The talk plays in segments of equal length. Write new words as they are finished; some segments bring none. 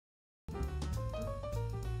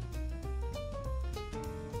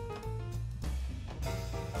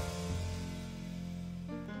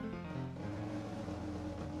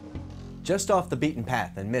Just off the beaten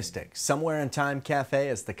path in Mystic, Somewhere in Time Cafe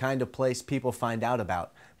is the kind of place people find out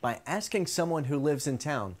about by asking someone who lives in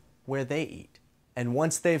town where they eat. And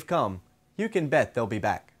once they've come, you can bet they'll be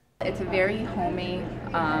back. It's a very homey,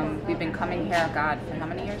 we've been coming here, God, for how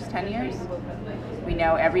many years? 10 years? We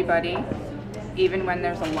know everybody. Even when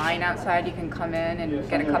there's a line outside, you can come in and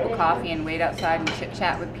get a cup of coffee and wait outside and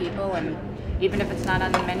chit-chat with people. And even if it's not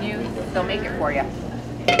on the menu, they'll make it for you.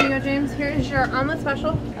 Here you go, James. Here is your omelet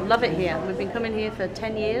special. I love it here. We've been coming here for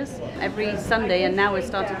 10 years, every Sunday, and now we've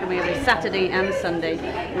started coming every Saturday and Sunday.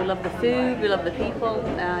 We love the food, we love the people.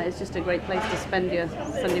 It's just a great place to spend your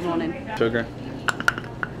Sunday morning. Sugar.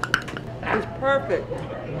 It's perfect.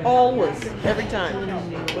 Always. Every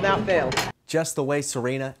time. Without fail. Just the way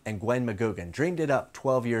Serena and Gwen McGugan dreamed it up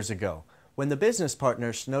 12 years ago when the business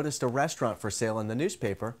partners noticed a restaurant for sale in the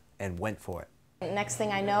newspaper and went for it. Next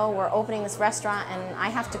thing I know, we're opening this restaurant and I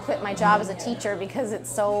have to quit my job as a teacher because it's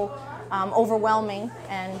so overwhelming,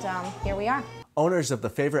 and here we are. Owners of the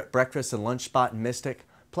favorite breakfast and lunch spot in Mystic,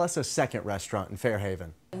 plus a second restaurant in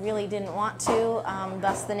Fairhaven. I really didn't want to,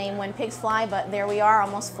 thus the name When Pigs Fly, but there we are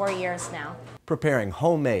almost 4 years now. Preparing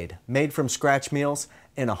homemade, made-from-scratch meals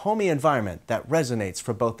in a homey environment that resonates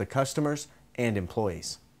for both the customers and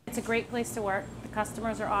employees. It's a great place to work. The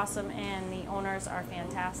customers are awesome and the owners are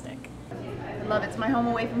fantastic. I love it. It's my home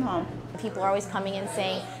away from home. People are always coming in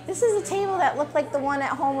saying, this is a table that looked like the one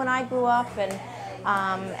at home when I grew up, and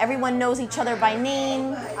everyone knows each other by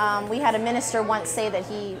name. We had a minister once say that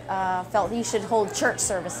he felt he should hold church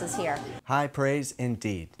services here. High praise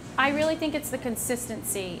indeed. I really think it's the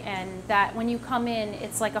consistency, and that when you come in,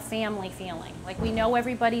 it's like a family feeling. Like, we know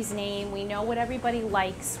everybody's name, we know what everybody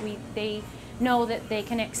likes, they know that they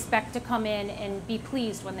can expect to come in and be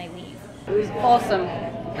pleased when they leave. It was awesome,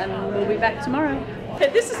 and we'll be back tomorrow.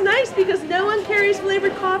 This is nice because no one carries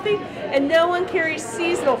flavored coffee and no one carries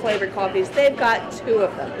seasonal flavored coffees. They've got 2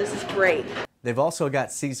 of them. This is great. They've also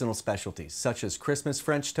got seasonal specialties such as Christmas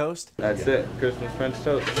French toast. That's it, Christmas French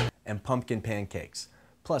toast. And pumpkin pancakes,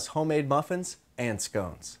 plus homemade muffins and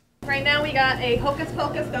scones. Right now we got a hocus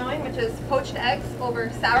pocus going, which is poached eggs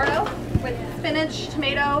over sourdough with spinach,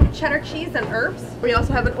 tomato, cheddar cheese, and herbs. We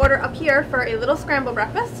also have an order up here for a little scrambled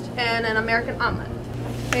breakfast and an American omelet.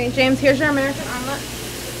 Okay, James, here's your American omelet.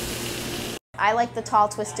 I like the tall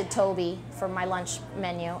twisted Toby for my lunch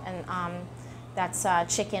menu, and that's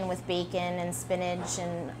chicken with bacon and spinach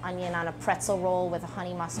and onion on a pretzel roll with a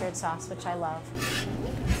honey mustard sauce, which I love.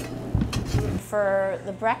 For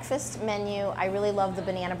the breakfast menu, I really love the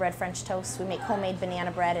banana bread French toast. We make homemade banana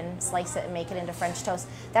bread and slice it and make it into French toast.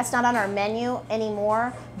 That's not on our menu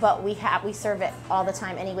anymore, but we serve it all the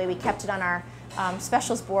time anyway. We kept it on our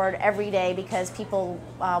specials board every day because people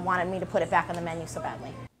wanted me to put it back on the menu so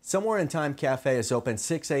badly. Somewhere in Time Cafe is open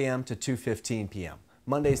 6 a.m. to 2:15 p.m.,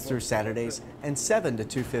 Mondays through Saturdays, and 7 to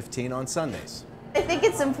 2:15 on Sundays. I think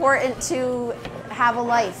it's important to have a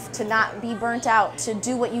life, to not be burnt out, to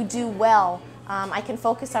do what you do well. I can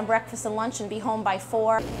focus on breakfast and lunch and be home by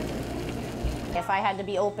 4. If I had to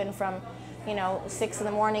be open from, 6 in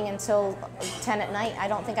the morning until 10 at night, I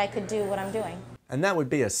don't think I could do what I'm doing. And that would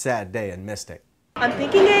be a sad day in Mystic. I'm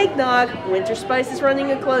thinking eggnog. Winter Spice is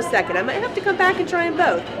running a close second. I might have to come back and try them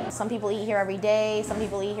both. Some people eat here every day, some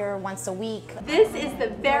people eat here once a week. This is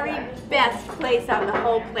the very best place on the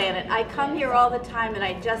whole planet. I come here all the time and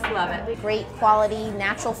I just love it. Great quality,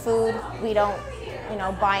 natural food. We don't,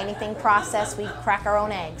 buy anything processed. We crack our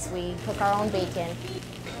own eggs. We cook our own bacon.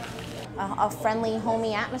 A friendly,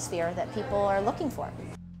 homey atmosphere that people are looking for.